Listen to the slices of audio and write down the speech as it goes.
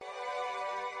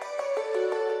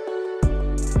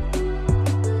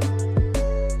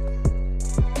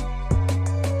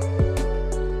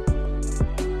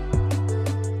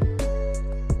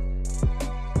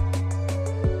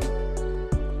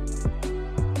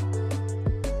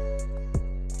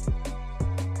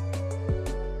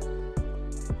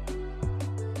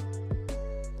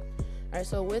right,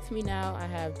 so with me now, I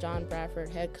have John Bradford,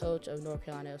 head coach of North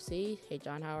Carolina FC. Hey,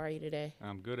 John, how are you today?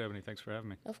 I'm good, Ebony. Thanks for having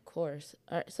me. Of course.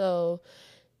 All right, so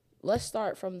let's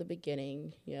start from the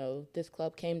beginning. This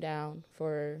club came down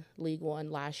for League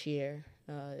One last year,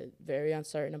 very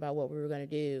uncertain about what we were going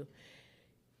to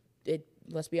do.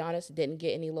 Let's be honest, it didn't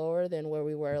get any lower than where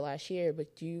we were last year,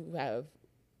 but you have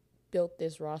built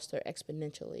this roster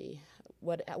exponentially.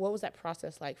 What was that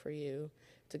process like for you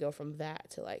to go from that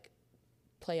to like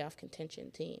playoff contention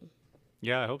team?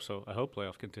 Yeah, I hope so. I hope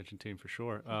playoff contention team for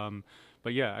sure.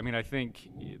 But yeah, I mean, I think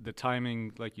the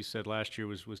timing, like you said, last year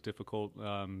was difficult.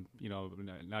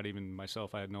 Not even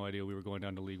myself. I had no idea we were going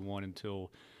down to League One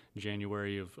until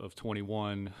January of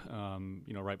 21,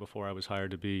 right before I was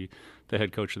hired to be the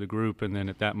head coach of the group. And then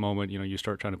at that moment, you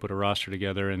start trying to put a roster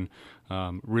together, and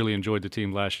really enjoyed the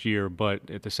team last year. But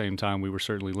at the same time, we were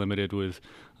certainly limited with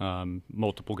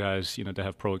multiple guys, to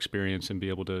have pro experience and be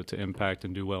able to impact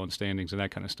and do well in standings and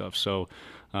that kind of stuff. So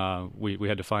we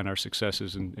had to find our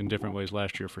successes in different ways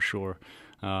last year for sure.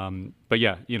 But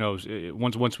yeah,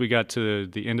 once we got to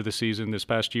the end of the season this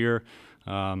past year,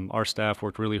 our staff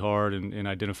worked really hard in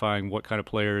identifying what kind of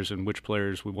players and which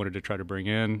players we wanted to try to bring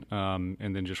in,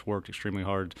 and then just worked extremely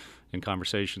hard in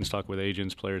conversations, talk with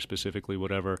agents, players specifically,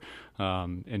 whatever,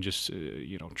 and just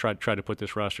try to put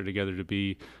this roster together to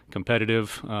be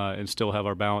competitive and still have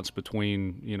our balance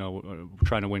between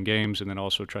trying to win games and then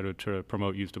also try to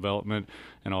promote youth development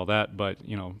and all that. But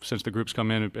since the group's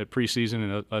come in at preseason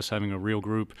and us having a real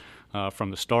group from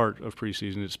the start of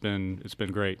preseason, it's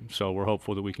been great. So we're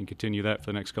hopeful that we can continue that for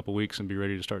the next couple of weeks and be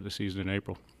ready to start the season in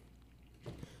April.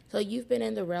 So you've been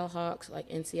in the Railhawks, like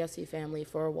NCFC family,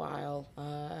 for a while.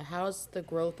 How's the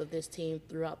growth of this team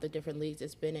throughout the different leagues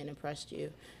it's been in impressed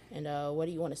you? And what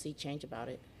do you want to see change about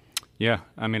it? Yeah,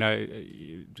 I mean,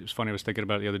 it's funny. I was thinking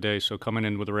about it the other day. So coming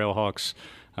in with the Railhawks,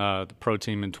 the pro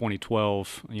team in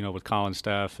 2012, with Colin's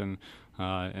staff and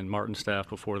Martin's staff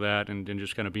before that, and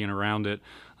just kind of being around it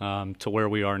to where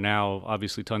we are now.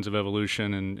 Obviously, tons of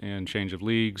evolution and change of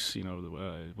leagues,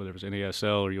 whether it was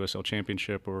NASL or USL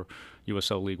Championship or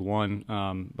USL League One.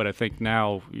 But I think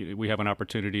now we have an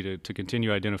opportunity to continue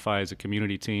to identify as a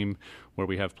community team where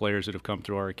we have players that have come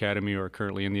through our academy or are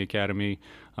currently in the academy,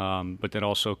 but then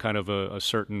also kind of a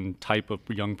certain type of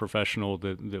young professional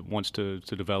that wants to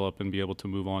develop and be able to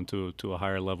move on to a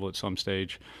higher level at some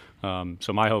stage.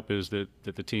 So my hope is that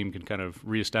the team can kind of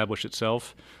reestablish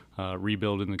itself,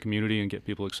 rebuild in the community, and get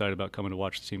people excited about coming to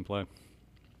watch the team play.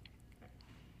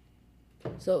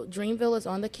 So Dreamville is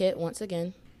on the kit once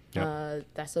again. Yep.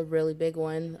 That's a really big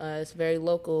one. It's very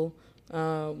local.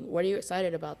 What are you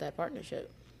excited about that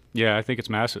partnership? Yeah, I think it's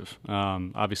massive.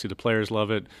 Obviously, the players love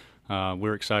it.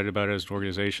 We're excited about it as an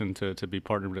organization to be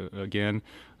partnered again.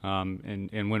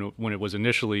 And when it was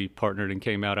initially partnered and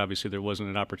came out, obviously there wasn't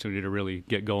an opportunity to really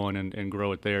get going and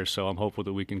grow it there. So I'm hopeful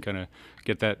that we can kind of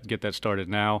get that started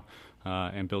now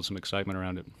and build some excitement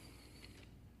around it.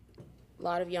 A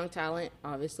lot of young talent.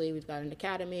 Obviously, we've got an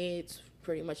academy. It's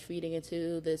pretty much feeding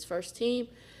into this first team.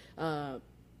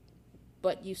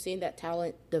 But you've seen that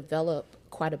talent develop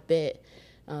quite a bit.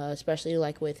 Especially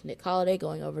like with Nick Holiday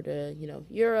going over to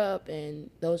Europe and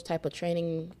those type of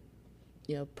training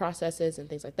processes and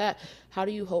things like that. How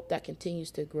do you hope that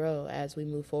continues to grow as we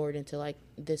move forward into like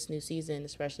this new season,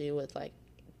 especially with like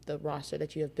the roster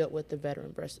that you have built with the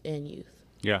veteran and youth?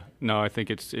 Yeah, no, I think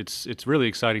it's really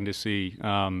exciting to see.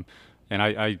 And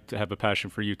I have a passion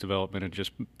for youth development and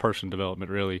just person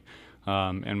development, really.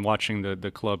 And watching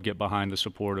the club get behind the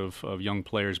support of young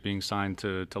players being signed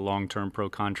to long-term pro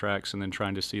contracts, and then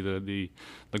trying to see the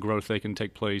growth they can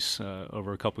take place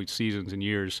over a couple of seasons and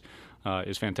years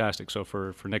is fantastic. So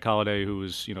for Nick Holiday, who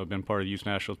has been part of the youth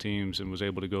national teams and was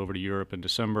able to go over to Europe in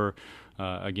December,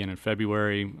 again in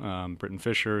February, Britton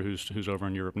Fisher, who's over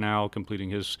in Europe now, completing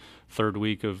his third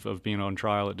week of being on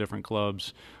trial at different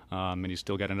clubs. And he's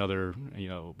still got another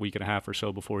week and a half or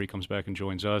so before he comes back and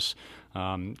joins us.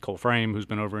 Cole Frame, who's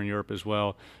been over in Europe as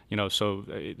well. So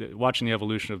watching the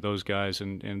evolution of those guys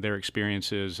and their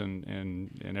experiences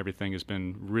and everything has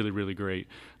been really, really great.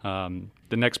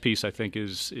 The next piece, I think,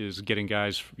 is getting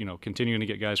guys, continuing to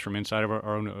get guys from inside of our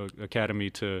own academy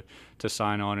to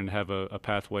sign on and have a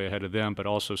pathway ahead of them, but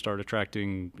also start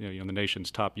attracting the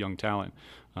nation's top young talent,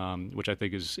 which I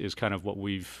think is kind of what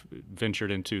we've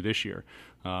ventured into this year.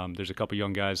 There's a couple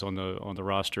young guys on the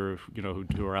roster,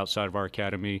 who are outside of our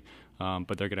academy,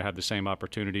 but they're going to have the same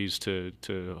opportunities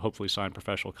to hopefully sign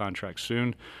professional contracts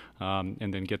soon,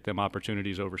 and then get them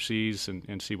opportunities overseas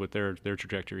and see what their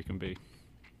trajectory can be.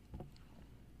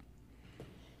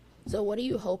 So what are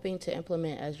you hoping to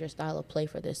implement as your style of play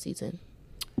for this season?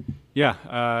 Yeah,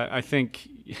 I think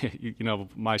you know,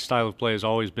 my style of play has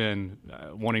always been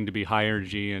wanting to be high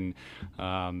energy and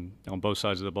on both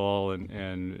sides of the ball,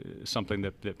 and something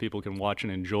that people can watch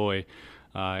and enjoy.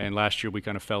 And last year we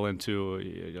kind of fell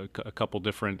into a couple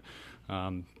different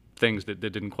things that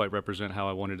didn't quite represent how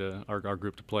I wanted our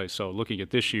group to play. So looking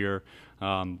at this year,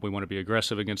 we want to be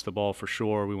aggressive against the ball for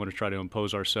sure. We want to try to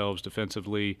impose ourselves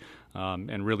defensively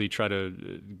and really try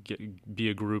to be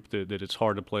a group that it's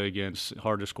hard to play against,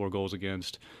 hard to score goals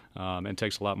against, and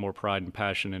takes a lot more pride and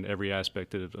passion in every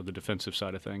aspect of the defensive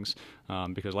side of things.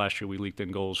 Because last year we leaked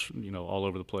in goals, you know, all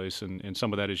over the place, and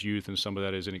some of that is youth and some of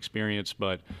that is inexperience.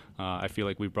 But I feel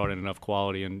like we've brought in enough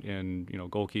quality in you know,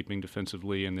 goalkeeping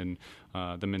defensively, and then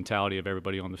the mentality of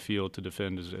everybody on the field to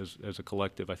defend as a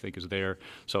collective, I think, is there.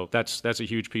 So that's a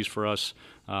huge piece for us.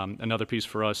 Another piece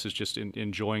for us is just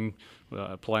enjoying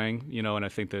playing, you know, and I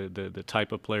think the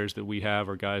type of players that we have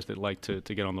are guys that like to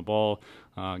get on the ball,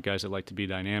 guys that like to be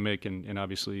dynamic, and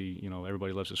obviously, you know,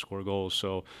 everybody loves to score goals.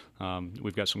 So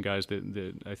we've got some guys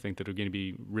that I think that are going to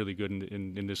be really good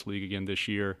in this league again this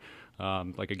year,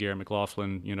 like a Garrett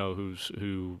McLaughlin, you know,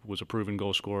 who was a proven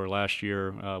goal scorer last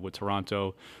year with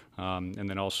Toronto. And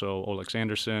then also Olex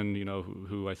Anderson, you know,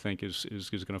 who I think is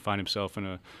going to find himself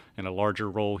in a larger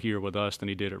role here with us than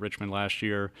he did at Richmond last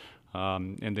year.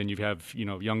 And then you have, you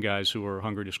know, young guys who are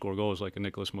hungry to score goals, like a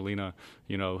Nicholas Molina,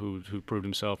 you know, who proved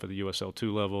himself at the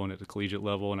USL2 level and at the collegiate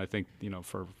level. And I think, you know,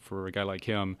 for a guy like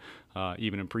him,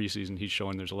 even in preseason, he's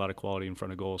showing there's a lot of quality in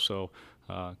front of goal. So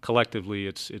collectively,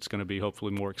 it's going to be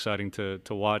hopefully more exciting to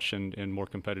watch and more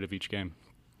competitive each game.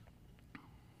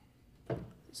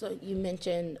 So you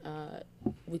mentioned,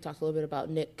 we talked a little bit about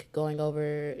Nick going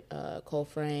over, Cole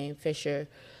Frame, Fisher.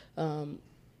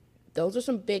 Those are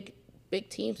some big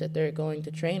teams that they're going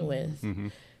to train with. Mm-hmm.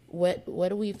 What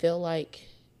do we feel like,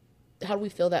 how do we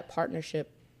feel that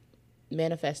partnership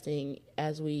manifesting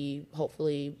as we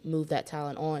hopefully move that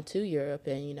talent on to Europe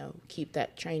and, you know, keep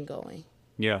that train going?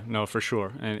 Yeah, no, for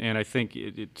sure, and I think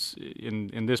it's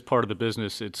in this part of the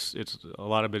business, it's a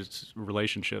lot of it's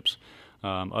relationships.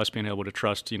 Us being able to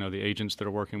trust, you know, the agents that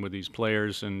are working with these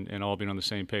players and all being on the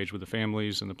same page with the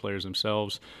families and the players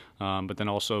themselves, but then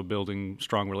also building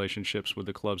strong relationships with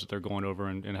the clubs that they're going over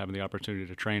and having the opportunity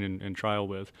to train and trial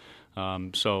with.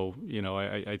 So, you know,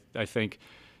 I think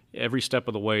every step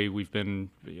of the way we've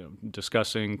been, you know,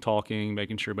 discussing, talking,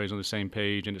 making sure everybody's on the same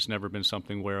page, and it's never been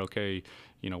something where, okay,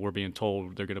 you know, we're being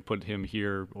told they're going to put him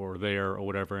here or there or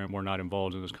whatever, and we're not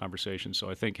involved in those conversations. So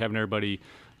I think having everybody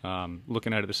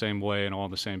looking at it the same way and all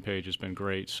on the same page has been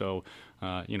great. So,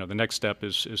 you know, the next step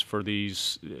is for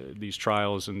these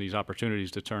trials and these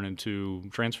opportunities to turn into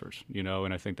transfers, you know,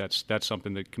 and I think that's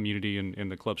something that community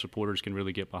and the club supporters can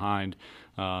really get behind,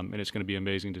 and it's going to be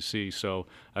amazing to see. So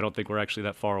I don't think we're actually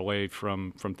that far away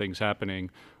from things happening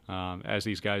as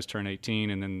these guys turn 18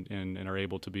 and are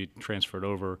able to be transferred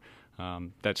over.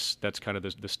 That's kind of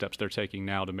the steps they're taking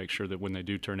now to make sure that when they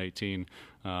do turn 18,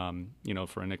 you know,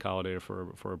 for a Nick Holiday or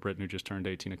for a Britton who just turned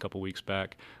 18 a couple weeks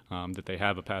back, that they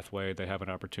have a pathway, they have an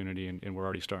opportunity, and we're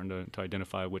already starting to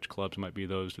identify which clubs might be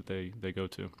those that they go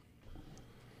to.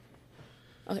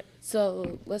 Okay,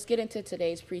 so let's get into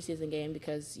today's preseason game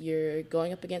because you're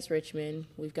going up against Richmond.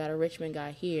 We've got a Richmond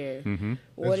guy here. Mm-hmm.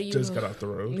 Just got off the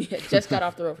road. Yeah, just got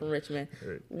off the road from Richmond.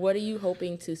 Right. What are you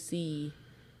hoping to see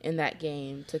in that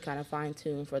game to kind of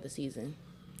fine-tune for the season?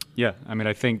 Yeah, I mean,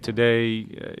 I think today,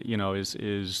 you know,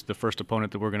 is the first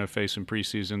opponent that we're going to face in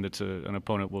preseason. That's an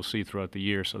opponent we'll see throughout the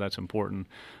year, so that's important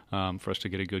for us to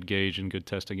get a good gauge and good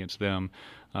test against them.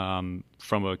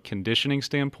 From a conditioning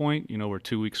standpoint, you know, we're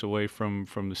 2 weeks away from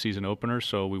the season opener,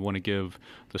 so we want to give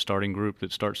the starting group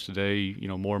that starts today, you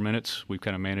know, more minutes. We've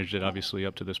kind of managed it, obviously,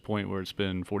 up to this point where it's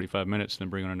been 45 minutes, then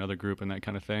bring on another group and that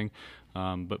kind of thing.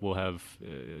 But we'll have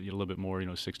a little bit more, you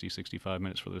know, 60, 65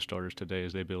 minutes for those starters today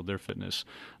as they build their fitness.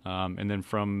 And then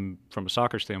from a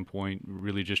soccer standpoint,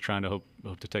 really just trying to hope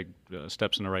to take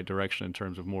steps in the right direction in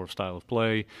terms of more style of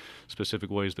play, specific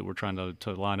ways that we're trying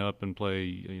to line up and play,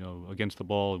 you know, against the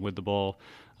ball and with the ball.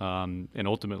 And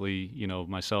ultimately, you know,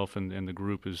 myself and the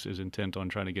group is intent on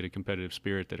trying to get a competitive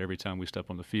spirit that every time we step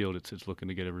on the field, it's looking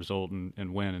to get a result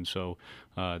and win. And so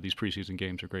these preseason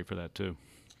games are great for that too.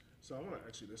 So I want to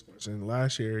ask you this question.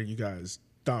 Last year, you guys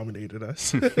dominated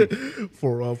us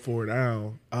for up, for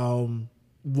down.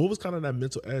 What was kind of that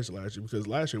mental edge last year? Because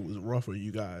last year was rough for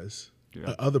you guys.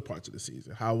 Yeah. Other parts of the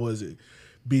season, how was it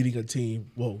beating a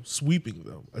team, sweeping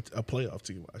them, a playoff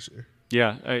team last year?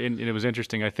 Yeah, and it was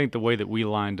interesting. I think the way that we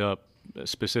lined up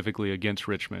specifically against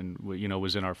Richmond, you know,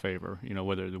 was in our favor. You know,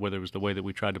 whether it was the way that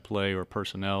we tried to play or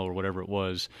personnel or whatever it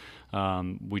was,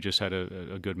 We just had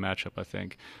a good matchup, I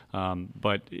think.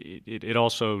 But it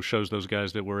also shows those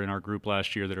guys that were in our group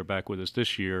last year that are back with us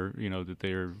this year, that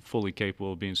they're fully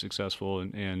capable of being successful.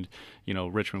 And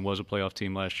Richmond was a playoff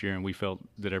team last year, and we felt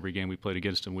that every game we played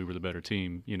against them, we were the better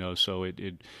team. So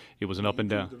it was an up and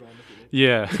down.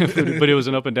 Yeah, but it was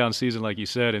an up and down season, like you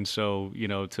said. And so,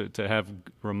 to have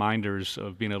reminders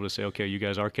of being able to say, okay, you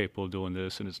guys are capable of doing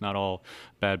this, and it's not all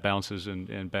bad bounces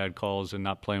and bad calls and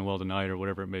not playing well tonight or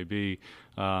whatever it may be,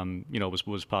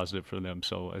 was positive for them.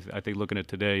 So I think looking at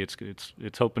today,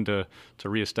 it's hoping to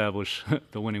reestablish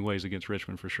the winning ways against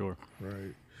Richmond for sure.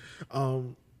 Right.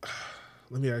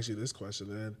 Let me ask you this question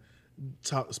then.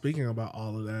 Speaking about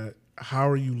all of that, how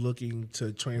are you looking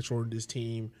to transform this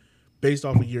team based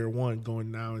off of year one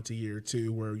going now into year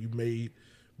two, where you made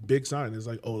big signings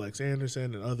like Olex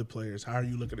Anderson and other players? How are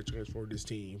you looking to transform this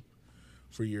team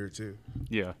for year two?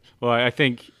 Yeah. Well, I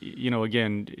think,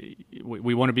 again,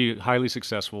 we want to be highly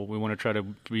successful. We want to try to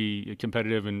be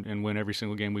competitive and win every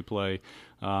single game we play.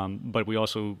 But we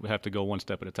also have to go one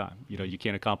step at a time. You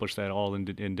can't accomplish that all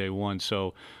in day one.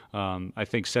 So I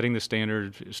think setting the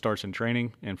standard starts in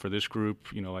training. And for this group,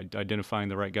 identifying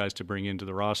the right guys to bring into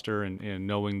the roster and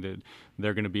knowing that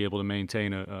they're going to be able to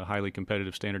maintain a highly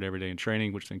competitive standard every day in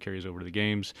training, which then carries over to the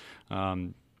games.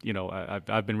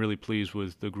 I've been really pleased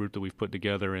with the group that we've put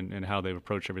together and how they've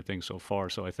approached everything so far.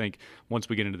 So I think once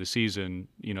we get into the season,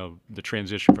 the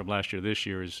transition from last year to this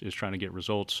year is trying to get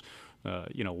results,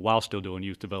 while still doing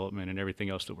youth development and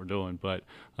everything else that we're doing. But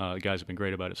the guys have been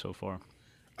great about it so far.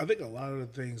 I think a lot of the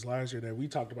things last year that we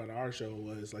talked about on our show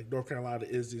was like North Carolina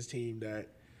is this team that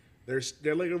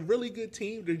they're like a really good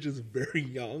team. They're just very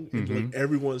young and like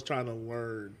everyone's trying to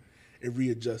learn and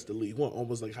readjust to League One,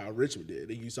 almost like how Richmond did.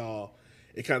 And you saw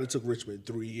it kind of took Richmond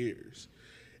 3 years.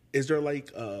 Is there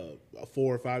like a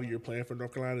 4 or 5 year plan for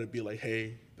North Carolina to be like,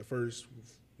 hey, the first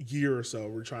year or so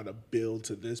we're trying to build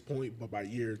to this point, but by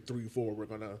year 3, 4 we're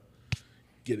gonna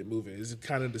get it moving? Is it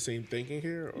kind of the same thinking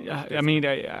here? Yeah, I mean,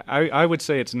 I would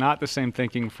say it's not the same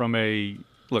thinking from a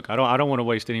look. I don't want to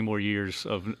waste any more years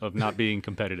of not being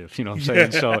competitive. You know what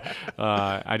I'm saying? So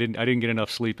I didn't get enough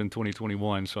sleep in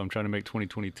 2021, so I'm trying to make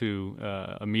 2022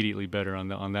 immediately better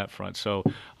on that front. So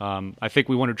I think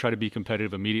we want to try to be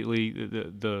competitive immediately.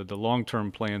 The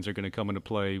long-term plans are going to come into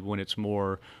play when it's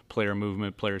more player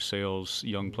movement, player sales,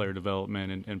 young player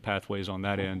development, and pathways on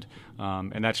that end.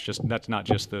 And that's not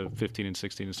just the 15 and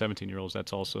 16 and 17-year-olds.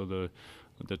 That's also the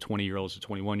 20-year-olds, the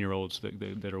 21-year-olds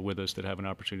that are with us that have an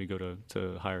opportunity to go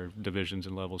to higher divisions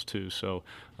and levels too. So,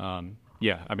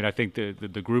 yeah, I mean, I think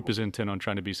the group is intent on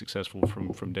trying to be successful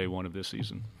from day one of this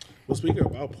season. Well, speaking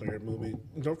about player movement,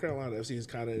 North Carolina FC is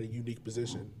kind of in a unique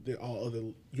position than all other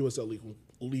USL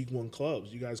League One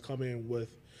clubs. You guys come in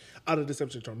with, out of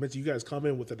deception tournaments, you guys come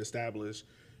in with an established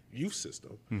youth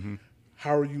system. Mm-hmm.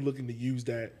 How are you looking to use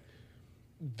that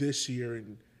this year,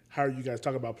 and how are you guys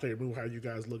talking about player movement? How are you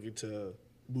guys looking to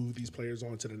move these players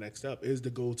on to the next step? Is the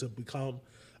goal to become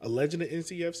a legend at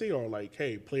NCFC, or like,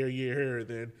 hey, player year here, and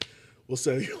then we'll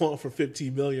sell you on for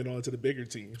 $15 million on to the bigger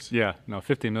teams? Yeah, no,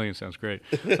 $15 million sounds great.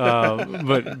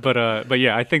 But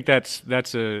yeah, I think that's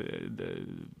the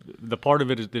part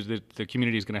of it is that the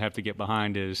community is going to have to get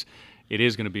behind is. It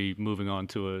is going to be moving on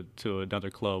to another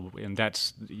club, and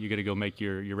that's you got to go make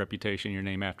your reputation, your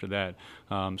name after that.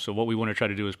 So what we want to try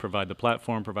to do is provide the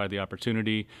platform, provide the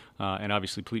opportunity, and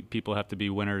obviously people have to be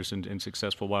winners and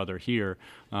successful while they're here.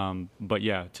 But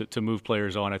yeah, to move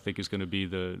players on, I think is going to be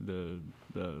the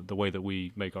way that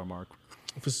we make our mark.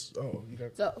 Let's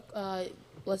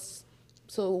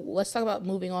talk about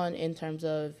moving on in terms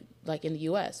of like in the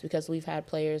U.S. because we've had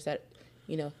players that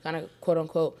kind of quote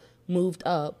unquote moved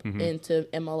up into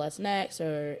MLS Next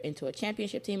or into a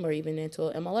championship team or even into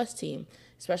an MLS team,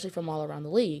 especially from all around the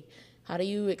league. How do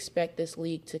you expect this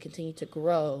league to continue to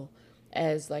grow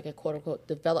as like a quote-unquote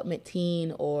development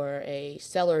team or a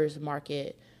seller's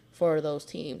market for those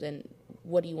teams? And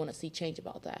what do you want to see change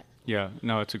about that? Yeah,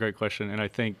 no, it's a great question, and I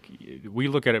think we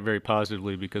look at it very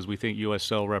positively because we think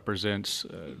USL represents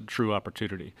true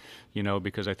opportunity.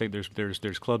 Because I think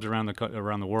there's clubs around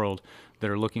the world that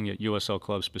are looking at USL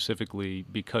clubs specifically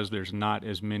because there's not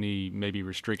as many maybe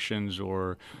restrictions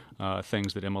or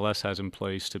things that MLS has in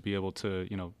place to be able to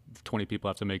 20 people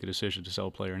have to make a decision to sell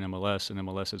a player in MLS, and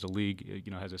MLS as a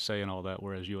league has a say in all that,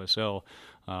 whereas USL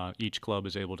each club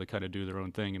is able to kind of do their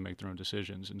own thing and make their own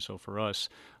decisions. And so for us,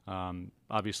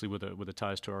 Obviously, with the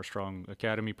ties to our strong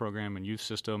academy program and youth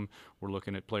system, we're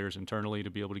looking at players internally to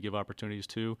be able to give opportunities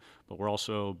to. But we're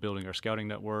also building our scouting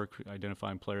network,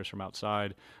 identifying players from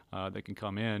outside that can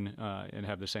come in and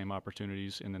have the same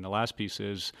opportunities. And then the last piece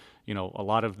is, a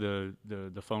lot of the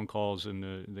phone calls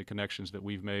and the connections that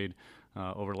we've made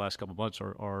over the last couple of months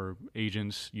are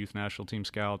agents, youth national team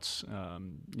scouts,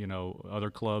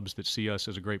 other clubs that see us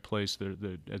as a great place,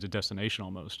 as a destination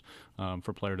almost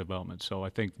for player development. So I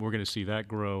think we're going to see that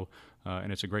grow,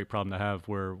 and it's a great problem to have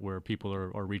where people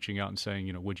are reaching out and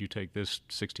saying, would you take this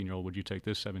 16-year-old, would you take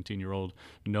this 17-year-old,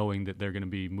 knowing that they're going to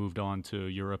be moved on to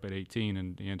Europe at 18,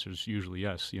 and the answer is usually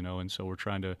yes, and so we're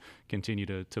trying to continue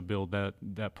to build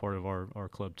that part of our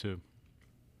club too.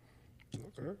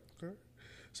 Okay.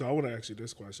 So I want to ask you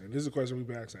this question. This is a question we've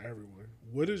been asking everyone.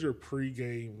 What is your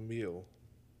pregame meal?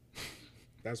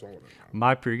 That's what I want to know.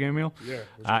 My pregame meal? Yeah.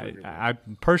 I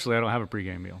personally, I don't have a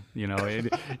pregame meal.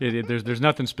 There's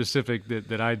nothing specific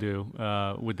that I do.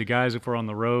 With the guys, if we're on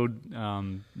the road,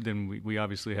 then we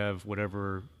obviously have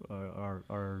whatever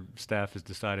our staff has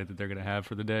decided that they're going to have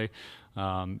for the day,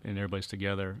 and everybody's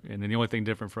together. And then the only thing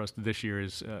different for us this year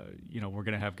is, we're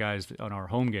going to have guys on our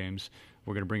home games.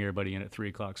 We're going to bring everybody in at 3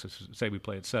 o'clock. So say we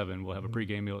play at 7, we'll have a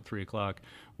pregame meal at 3 o'clock,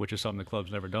 which is something the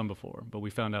club's never done before. But we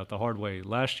found out the hard way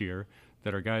last year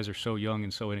that our guys are so young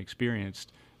and so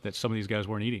inexperienced that some of these guys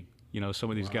weren't eating. Some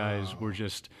of these guys were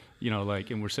just,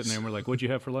 and we're sitting there and we're like, what'd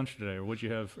you have for lunch today? Or what'd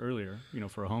you have earlier,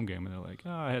 for a home game? And they're like, oh,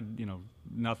 I had,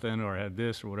 nothing, or I had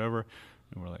this or whatever.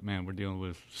 And we're like, man, we're dealing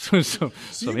with some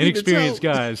inexperienced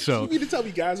guys. So you mean to tell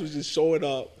me guys was just showing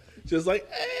up, just like,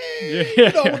 hey,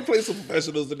 yeah. I want to play some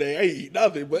professionals today. I ain't eat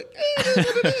nothing, but hey,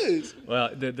 that's what it is. Well,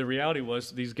 the reality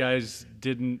was these guys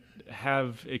didn't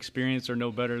have experience or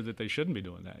know better that they shouldn't be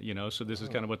doing that, so this is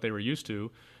kind of what they were used to.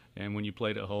 And when you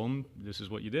played at home, this is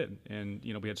what you did. And,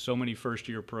 we had so many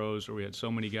first-year pros, or we had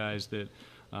so many guys that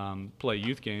play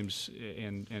youth games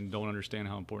and don't understand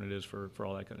how important it is for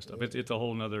all that kind of stuff. It's a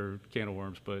whole nother can of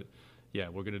worms, but yeah,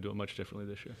 we're going to do it much differently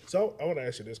this year. So I want to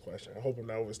ask you this question. I hope I'm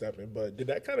not overstepping, but did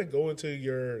that kind of go into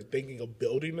your thinking of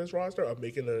building this roster, of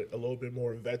making it a little bit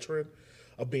more veteran,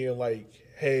 of being like,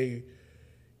 hey,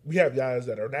 we have guys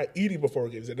that are not eating before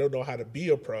games, that don't know how to be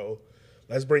a pro.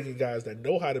 Let's bring in guys that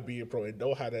know how to be a pro and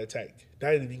know how to attack,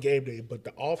 not even game day, but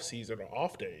the off season or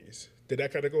off days. Did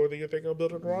that kind of go into your thinking of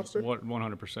building the roster?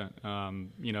 100%.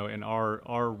 And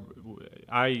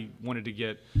I wanted to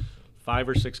get 5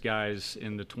 or 6 guys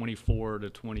in the 24 to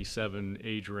 27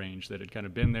 age range that had kind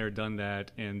of been there, done that,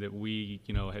 and that we,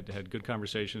 had good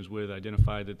conversations with,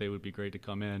 identified that they would be great to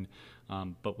come in.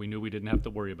 But we knew we didn't have to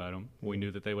worry about them. We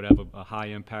knew that they would have a high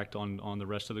impact on the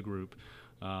rest of the group,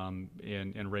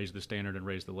 and raise the standard and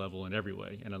raise the level in every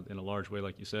way. And in a large way,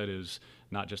 like you said, is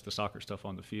not just the soccer stuff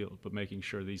on the field, but making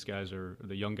sure the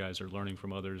young guys are learning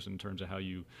from others in terms of how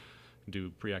you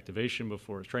do pre-activation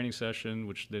before a training session,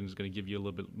 which then is going to give you a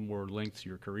little bit more length to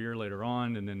your career later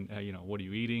on. And then, what are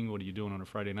you eating? What are you doing on a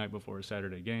Friday night before a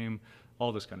Saturday game?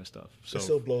 All this kind of stuff. So it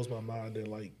still blows my mind that,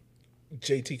 like,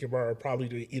 JT Cabrera probably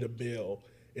didn't eat a meal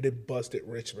and then busted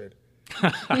Richmond.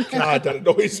 God, that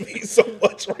annoys me so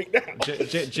much right now.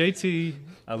 JT,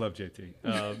 I love JT.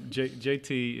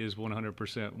 JT is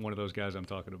 100% one of those guys I'm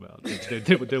talking about.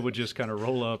 They would just kind of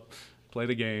roll up, play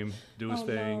the game, do his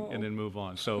thing, and then move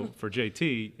on. So for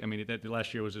JT, I mean,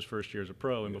 last year was his first year as a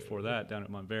pro, and before that, down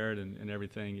at Montverde and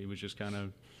everything, it was just kind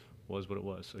of was what it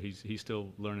was. So he's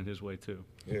still learning his way too.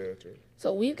 Yeah, true.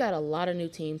 So we've got a lot of new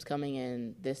teams coming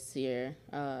in this year.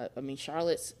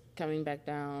 Charlotte's coming back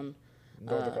down.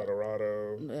 Northern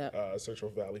Colorado, Central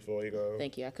Valley Fuego.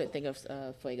 Thank you. I couldn't think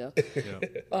of Fuego.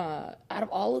 Yeah. Out of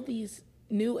all of these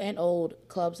new and old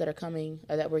clubs that are coming,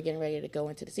 that we're getting ready to go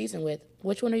into the season with,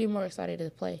 which one are you more excited to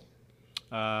play?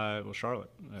 Well, Charlotte.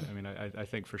 I mean, I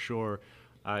think for sure,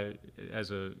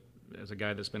 as a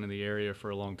guy that's been in the area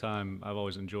for a long time, I've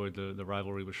always enjoyed the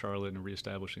rivalry with Charlotte, and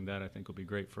reestablishing that I think will be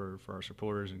great for our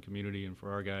supporters and community and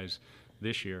for our guys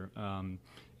this year.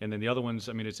 And then the other ones,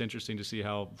 I mean, it's interesting to see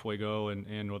how Fuego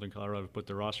and Northern Colorado have put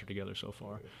their roster together so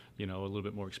far. A little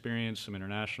bit more experience, some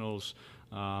internationals,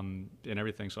 and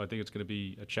everything. So I think it's going to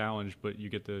be a challenge, but you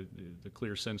get the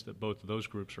clear sense that both of those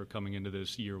groups are coming into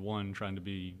this year one trying to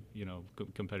be,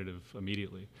 competitive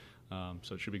immediately.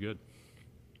 So it should be good.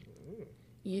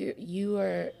 You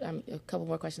are a couple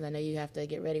more questions. I know you have to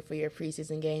get ready for your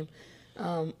preseason game.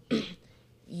 I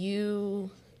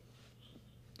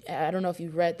don't know if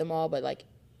you've read them all, but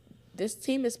this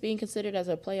team is being considered as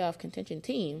a playoff contention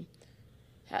team.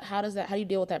 How do you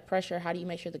deal with that pressure? How do you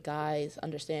make sure the guys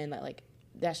understand that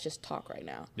that's just talk right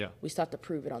now? Yeah. We still have to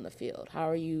prove it on the field. How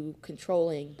are you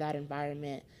controlling that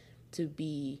environment to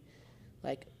be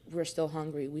like we're still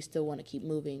hungry. We still want to keep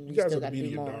moving. We You guys still are the got to do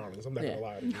media more. darlings. I'm not Yeah. gonna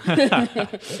lie to you.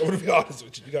 I'm gonna be honest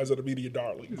with you. You guys are the media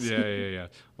darlings. Yeah.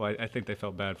 Well, I think they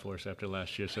felt bad for us after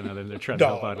last year, so now they're trying to No,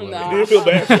 help out a little No. bit. they didn't feel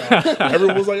bad for y'all.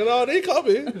 Everyone was like, "No, they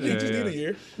coming. They just need a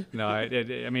year." No,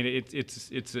 I mean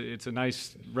it's a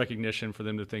nice recognition for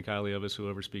them to think highly of us,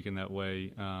 whoever's speaking that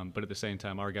way. But at the same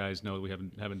time, our guys know that we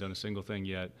haven't done a single thing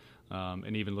yet.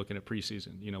 And even looking at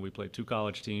preseason, we played 2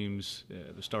 college teams.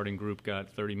 The starting group got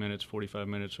 30 minutes, 45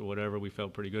 minutes, or whatever. We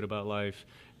felt pretty good about life.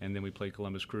 And then we played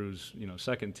Columbus Crew's,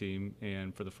 second team.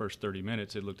 And for the first 30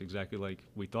 minutes, it looked exactly like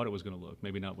we thought it was going to look.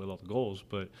 Maybe not with all the goals,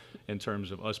 but in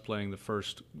terms of us playing the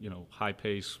first,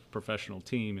 high-pace professional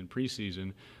team in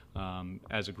preseason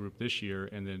as a group this year.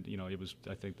 And then, it was,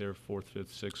 I think, their 4th,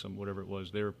 5th, 6th, whatever it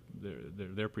was, their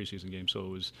preseason game.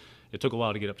 So it took a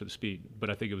while to get up to the speed. But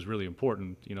I think it was really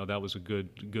important. That was a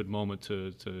good moment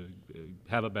to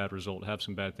have a bad result, have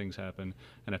some bad things happen,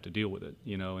 and have to deal with it.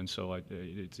 And so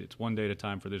it's one day at a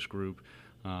time for this group.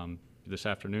 This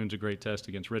afternoon's a great test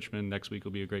against Richmond. Next week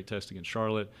will be a great test against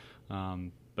Charlotte.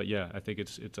 But yeah, I think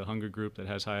it's a hungry group that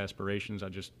has high aspirations.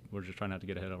 We're just trying not to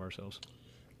get ahead of ourselves.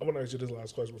 I'm gonna ask you this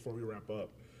last question before we wrap up.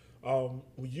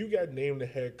 When you got named the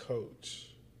head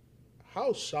coach,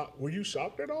 how shocked were you?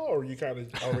 Shocked at all, or were you kind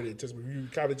of already anticipating? Were you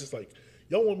kind of just like,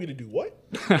 y'all want me to do what?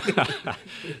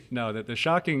 No, the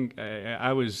shocking.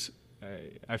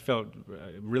 I felt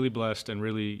really blessed and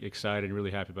really excited and really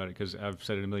happy about it because I've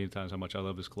said it a million times how much I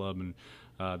love this club and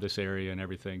this area and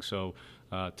everything. So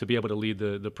to be able to lead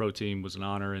the pro team was an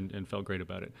honor and felt great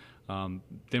about it.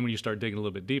 Then when you start digging a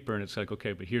little bit deeper and it's like,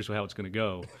 okay, but here's how it's going to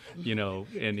go,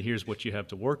 and here's what you have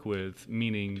to work with,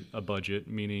 meaning a budget,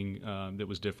 meaning that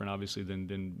was different obviously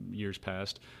than years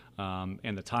past,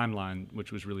 and the timeline,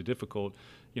 which was really difficult,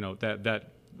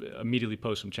 that immediately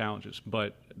posed some challenges.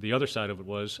 But the other side of it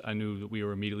was I knew that we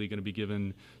were immediately going to be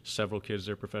giving several kids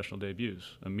their professional debuts,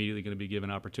 immediately going to be given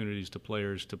opportunities to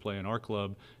players to play in our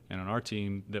club and on our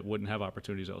team that wouldn't have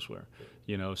opportunities elsewhere.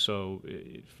 So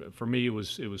for me it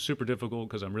was super difficult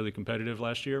because I'm really competitive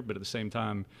last year, but at the same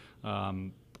time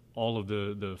all of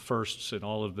the firsts and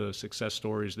all of the success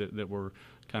stories that were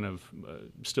kind of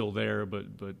still there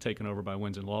but taken over by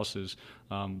wins and losses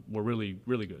were really,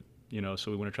 really good.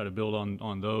 So we want to try to build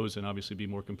on those and obviously be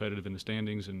more competitive in the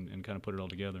standings and kind of put it all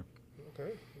together.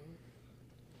 Okay.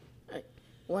 All right.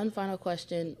 One final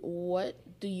question. What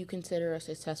do you consider a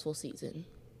successful season?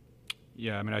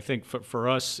 Yeah, I mean, I think for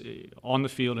us on the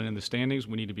field and in the standings,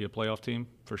 we need to be a playoff team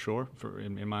for sure.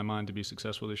 In my mind, to be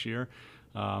successful this year,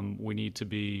 we need to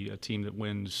be a team that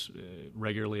wins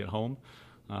regularly at home.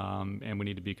 And we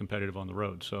need to be competitive on the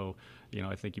road. So,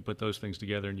 I think you put those things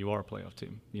together and you are a playoff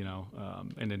team,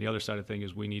 And then the other side of the thing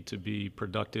is we need to be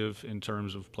productive in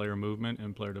terms of player movement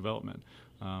and player development.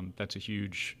 That's a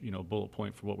huge, bullet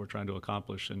point for what we're trying to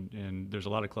accomplish. And there's a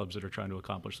lot of clubs that are trying to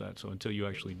accomplish that. So until you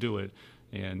actually do it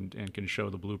and can show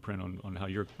the blueprint on how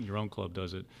your own club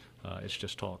does it, it's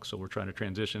just talk. So we're trying to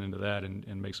transition into that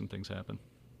and make some things happen.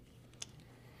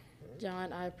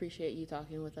 John, I appreciate you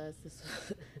talking with us.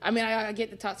 I get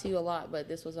to talk to you a lot, but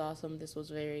this was awesome. This was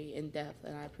very in-depth,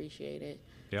 and I appreciate it.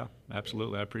 Yeah,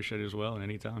 absolutely. I appreciate it as well, and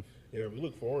anytime. Yeah, we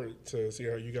look forward to see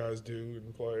how you guys do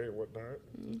and play and whatnot.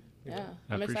 Yeah,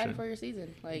 I I'm excited appreciate for your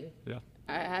season. Yeah.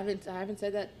 I haven't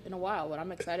said that in a while, but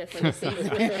I'm excited for this season.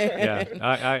 Yeah,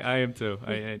 I am too.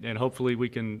 And hopefully we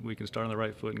can start on the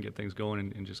right foot and get things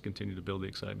going and just continue to build the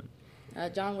excitement.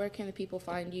 John, where can the people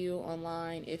find you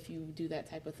online if you do that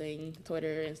type of thing?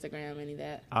 Twitter, Instagram, any of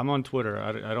that? I'm on Twitter.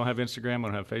 I don't have Instagram. I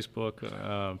don't have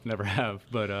Facebook. Never have.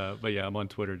 But yeah, I'm on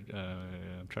Twitter.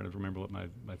 I'm trying to remember what my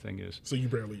thing is. So you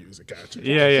barely use it, gotcha.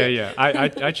 Yeah.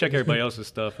 I check everybody else's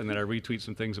stuff and then I retweet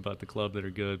some things about the club that are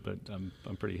good, but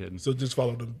I'm pretty hidden. So just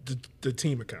follow the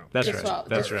team account. That's Just right. follow-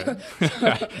 That's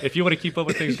right. If you want to keep up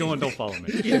with things going, don't follow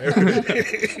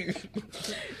me.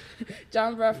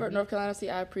 John Bradford, North Carolina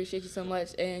State, I appreciate you so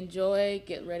much. Enjoy.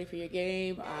 Get ready for your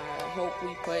game. I hope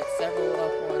we put several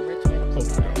up on Richmond.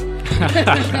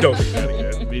 Don't do that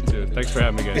again. Me too. Thanks for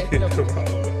having me, guys. No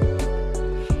problem.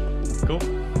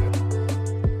 Cool.